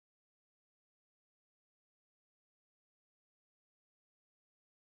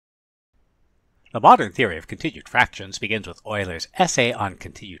The modern theory of continued fractions begins with Euler's essay on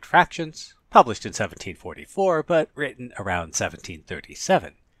continued fractions, published in 1744 but written around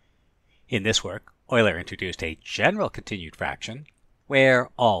 1737. In this work, Euler introduced a general continued fraction where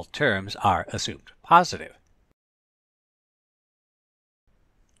all terms are assumed positive.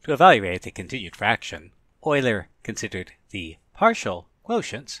 To evaluate the continued fraction, Euler considered the partial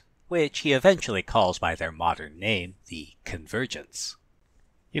quotients, which he eventually calls by their modern name, the convergents.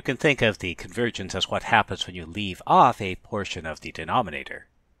 You can think of the convergence as what happens when you leave off a portion of the denominator.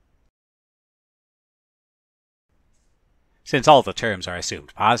 Since all the terms are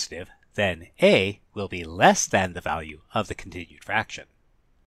assumed positive, then a will be less than the value of the continued fraction.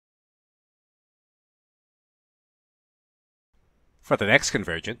 For the next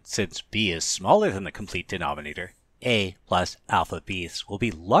convergent, since b is smaller than the complete denominator, a plus alpha b's will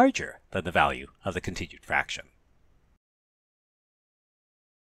be larger than the value of the continued fraction.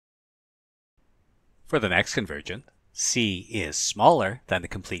 For the next convergent, c is smaller than the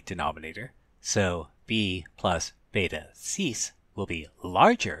complete denominator, so b plus beta c's will be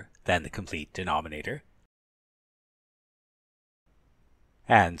larger than the complete denominator,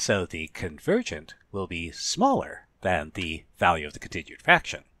 and so the convergent will be smaller than the value of the continued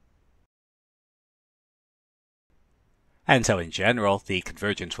fraction. And so in general, the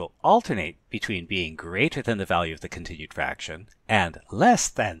convergence will alternate between being greater than the value of the continued fraction and less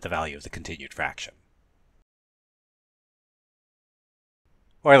than the value of the continued fraction.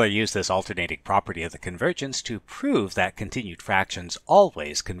 Euler used this alternating property of the convergence to prove that continued fractions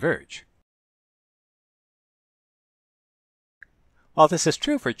always converge. While this is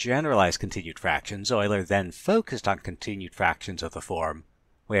true for generalized continued fractions, Euler then focused on continued fractions of the form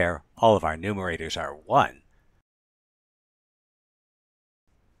where all of our numerators are 1.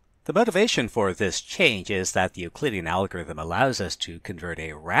 The motivation for this change is that the Euclidean algorithm allows us to convert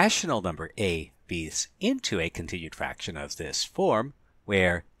a rational number a, b's into a continued fraction of this form,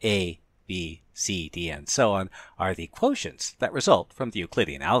 where a, b, c, d, and so on are the quotients that result from the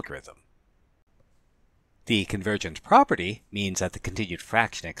Euclidean algorithm. The convergent property means that the continued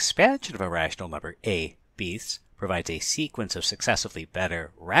fraction expansion of a rational number a, b's provides a sequence of successively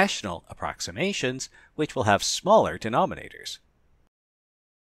better rational approximations which will have smaller denominators.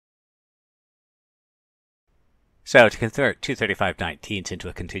 So to convert 235/19 into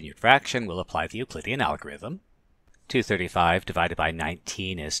a continued fraction, we'll apply the Euclidean algorithm. 235 divided by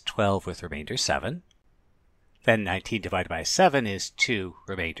 19 is 12 with remainder 7. Then 19 divided by 7 is 2,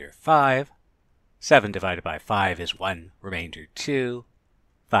 remainder 5. 7 divided by 5 is 1, remainder 2.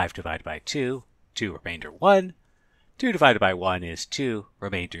 5 divided by 2, 2, remainder 1. 2 divided by 1 is 2,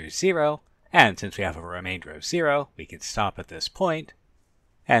 remainder 0. And since we have a remainder of 0, we can stop at this point.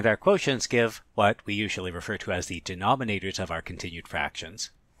 And our quotients give what we usually refer to as the denominators of our continued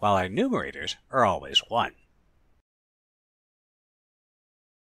fractions, while our numerators are always 1.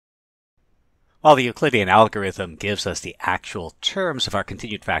 While the Euclidean algorithm gives us the actual terms of our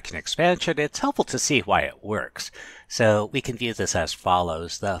continued fraction expansion, it's helpful to see why it works. So we can view this as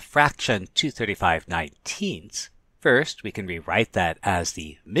follows. The fraction 235/19. First, we can rewrite that as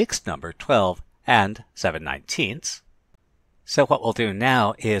the mixed number 12 and 7/19. So what we'll do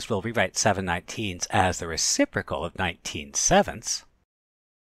now is we'll rewrite 7/19 as the reciprocal of 19/7.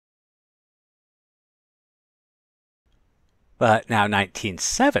 But now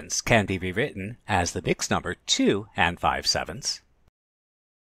 19/7 can be rewritten as the mixed number 2 and 5/7.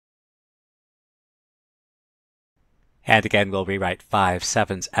 And again, we'll rewrite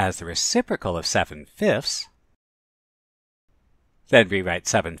 5/7 as the reciprocal of 7/5. Then rewrite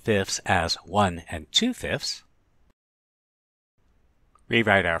 7/5 as 1 and 2/5.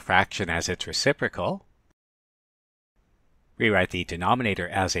 Rewrite our fraction as its reciprocal. Rewrite the denominator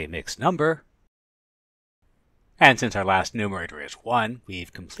as a mixed number. And since our last numerator is 1,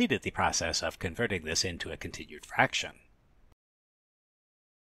 we've completed the process of converting this into a continued fraction.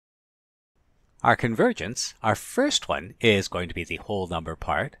 Our convergence, our first one, is going to be the whole number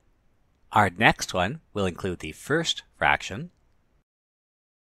part. Our next one will include the first fraction.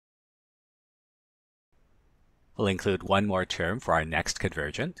 We'll include one more term for our next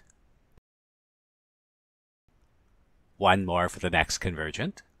convergent. One more for the next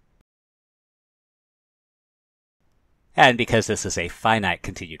convergent. And because this is a finite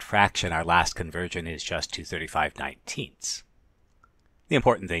continued fraction, our last convergent is just 235/19. The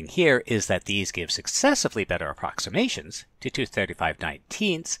important thing here is that these give successively better approximations to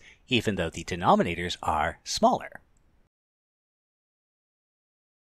 235/19, even though the denominators are smaller.